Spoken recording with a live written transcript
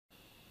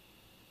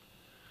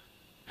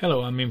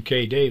Hello, I'm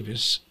MK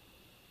Davis.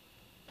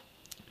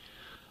 I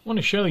want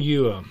to show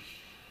you a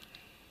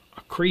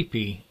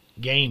creepy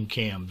game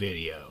cam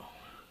video.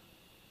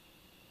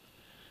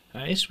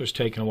 This was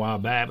taken a while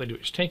back, but it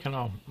was taken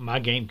on my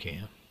game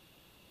cam.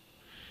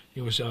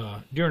 It was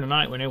during the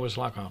night when it was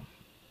like a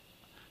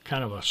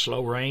kind of a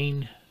slow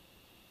rain,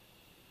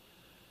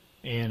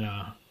 and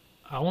I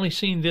only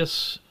seen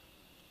this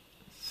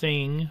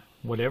thing,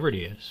 whatever it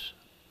is,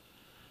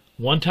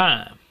 one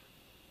time.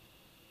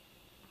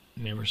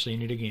 Never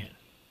seen it again.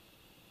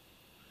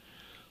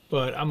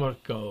 But I'm going to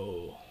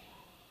go,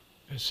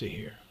 let's see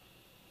here,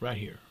 right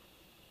here.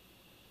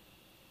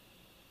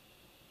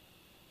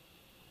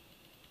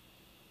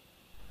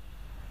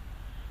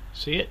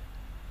 See it?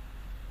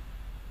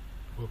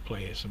 We'll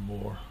play it some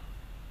more.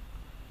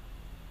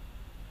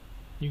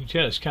 You can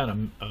tell it's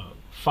kind of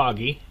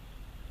foggy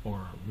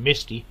or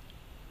misty.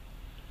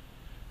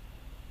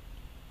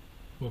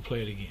 We'll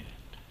play it again.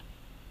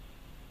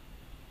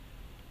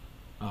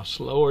 I'll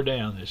slow her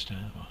down this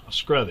time. I'll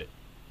scrub it.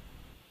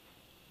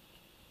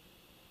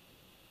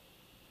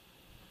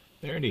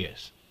 There it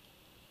is.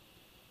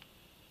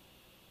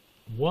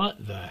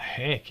 What the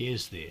heck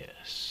is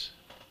this?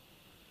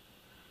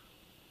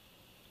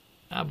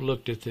 I've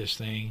looked at this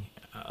thing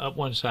up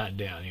one side,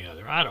 down the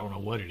other. I don't know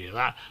what it is.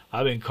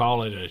 I've been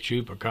calling it a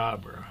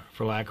Chupacabra,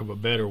 for lack of a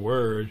better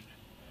word.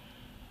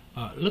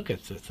 Look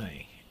at the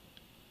thing.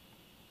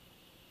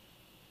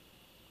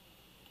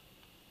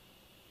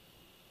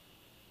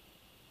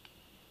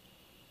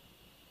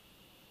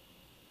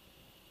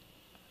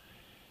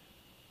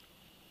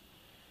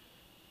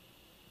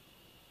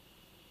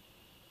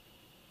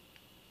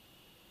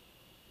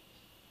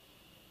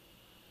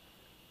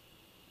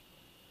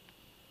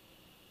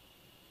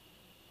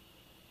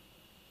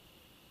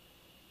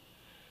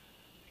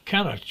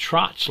 Kind of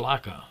trots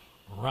like a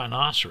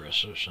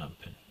rhinoceros or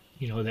something.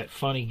 You know, that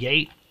funny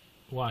gait.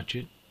 Watch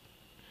it.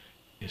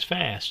 It's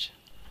fast.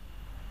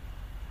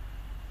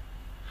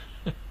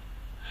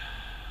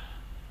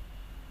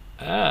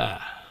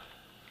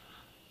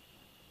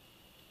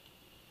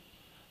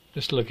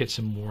 Let's look at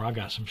some more. I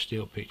got some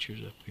still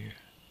pictures up here.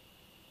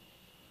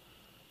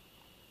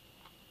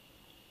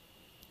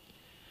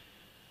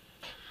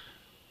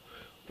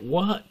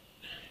 What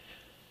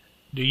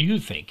do you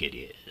think it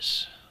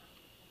is?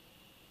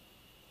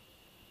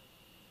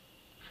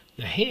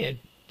 The head,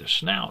 the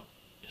snout,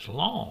 is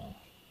long.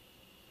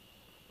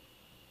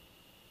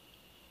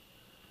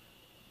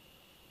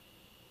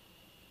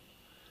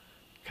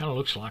 Kind of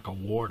looks like a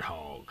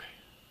warthog.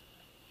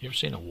 You ever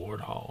seen a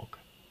warthog?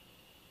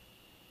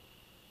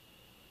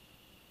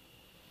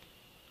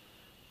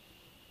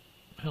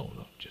 Hold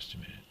on just a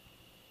minute.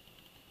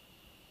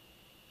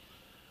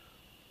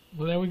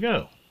 Well, there we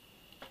go.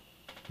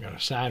 Got a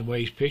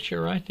sideways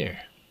picture right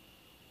there.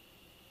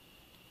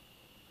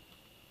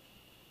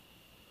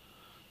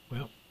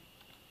 Well,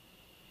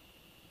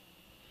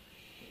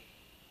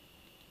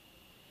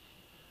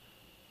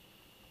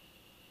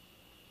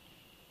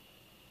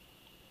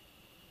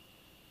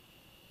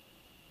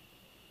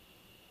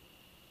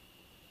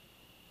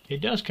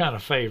 it does kind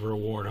of favor a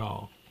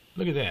warthog.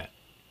 Look at that.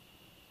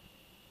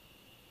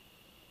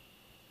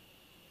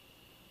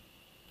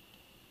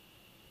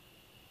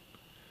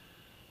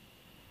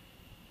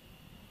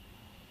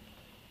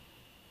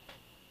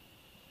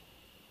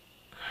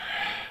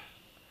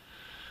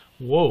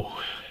 Whoa.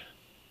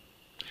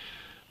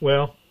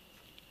 Well,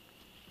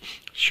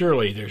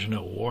 surely there's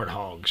no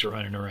warthogs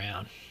running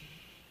around.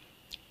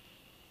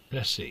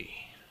 Let's see.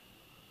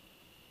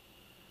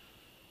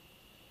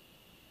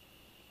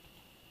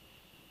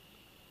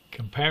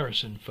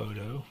 Comparison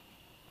photo.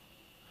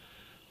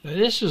 Now,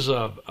 this is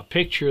a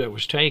picture that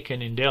was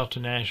taken in Delta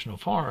National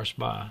Forest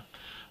by,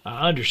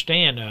 I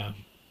understand, a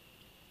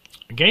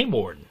game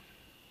warden.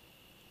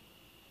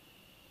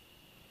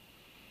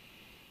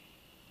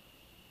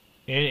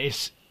 And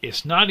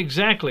it's not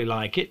exactly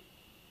like it,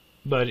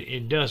 but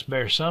it does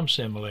bear some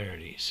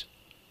similarities.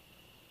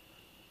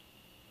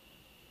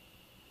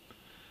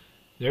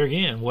 There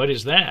again, what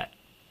is that?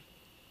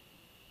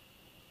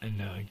 And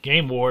the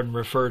game warden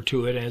referred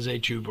to it as a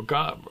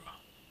Chupacabra,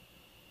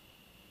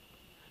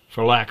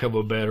 for lack of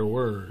a better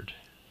word.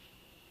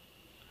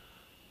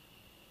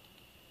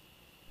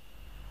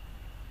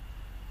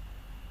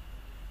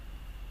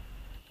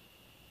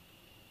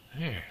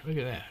 There, look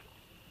at that.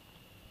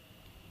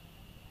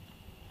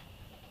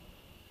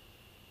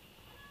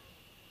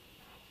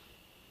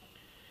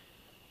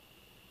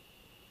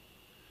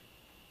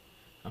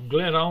 I'm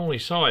glad I only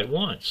saw it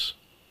once.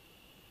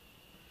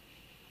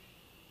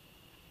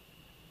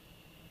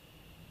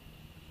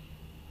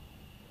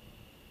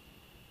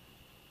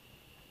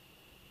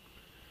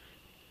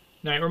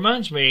 Now it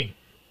reminds me,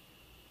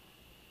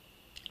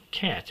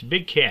 cats,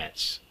 big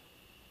cats,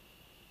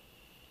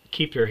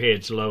 keep their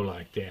heads low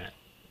like that.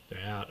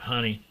 They're out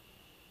hunting.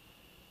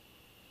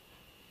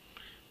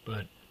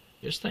 But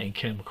this thing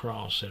came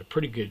across at a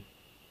pretty good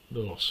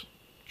little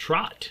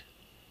trot.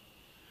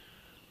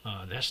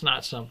 That's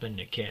not something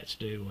that cats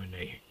do when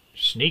they're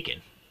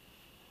sneaking.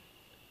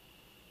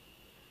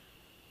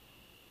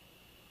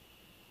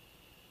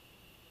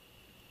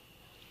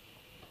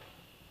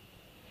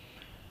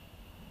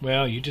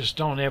 Well, you just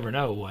don't ever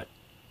know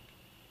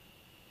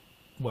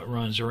what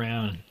runs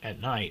around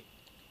at night.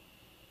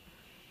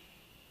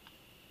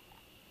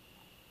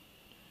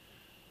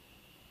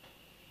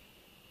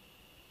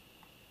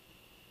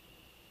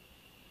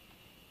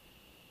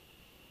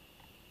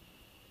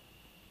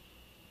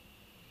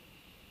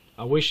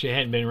 I wish it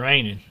hadn't been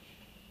raining.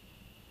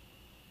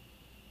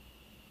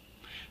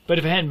 But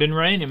if it hadn't been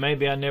raining,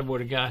 maybe I never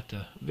would have got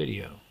the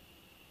video.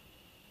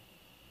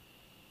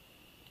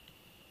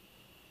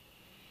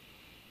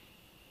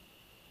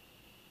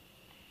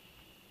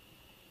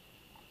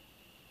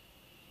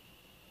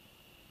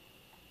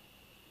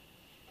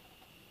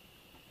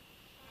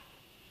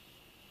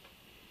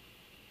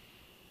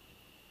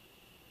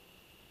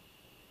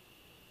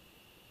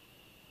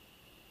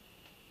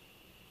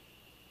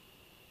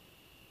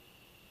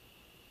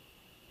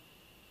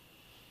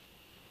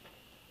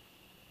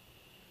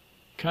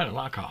 Kind of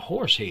like a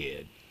horse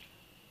head.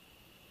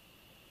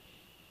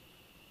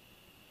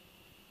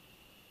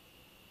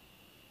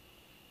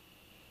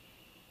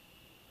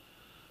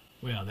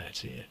 Well,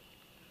 that's it.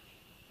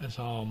 That's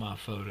all my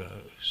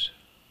photos.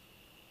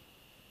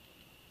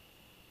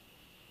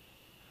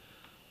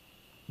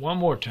 One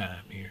more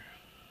time here.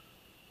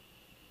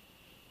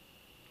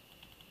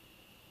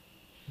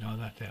 No,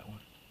 not that one.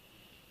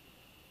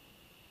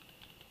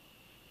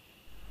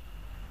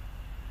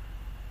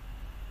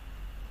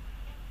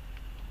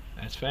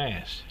 That's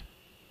fast.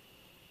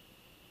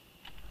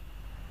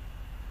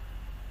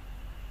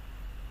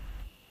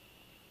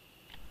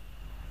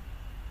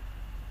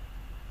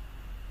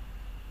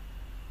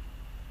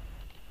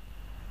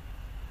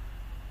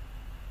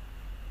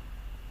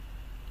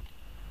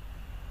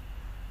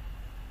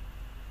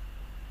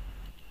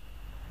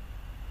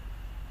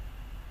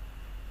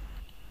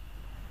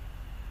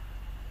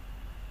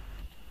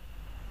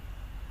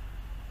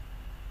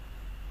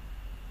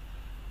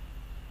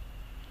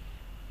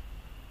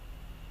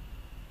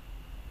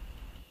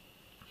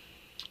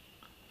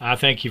 I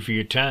thank you for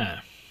your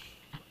time.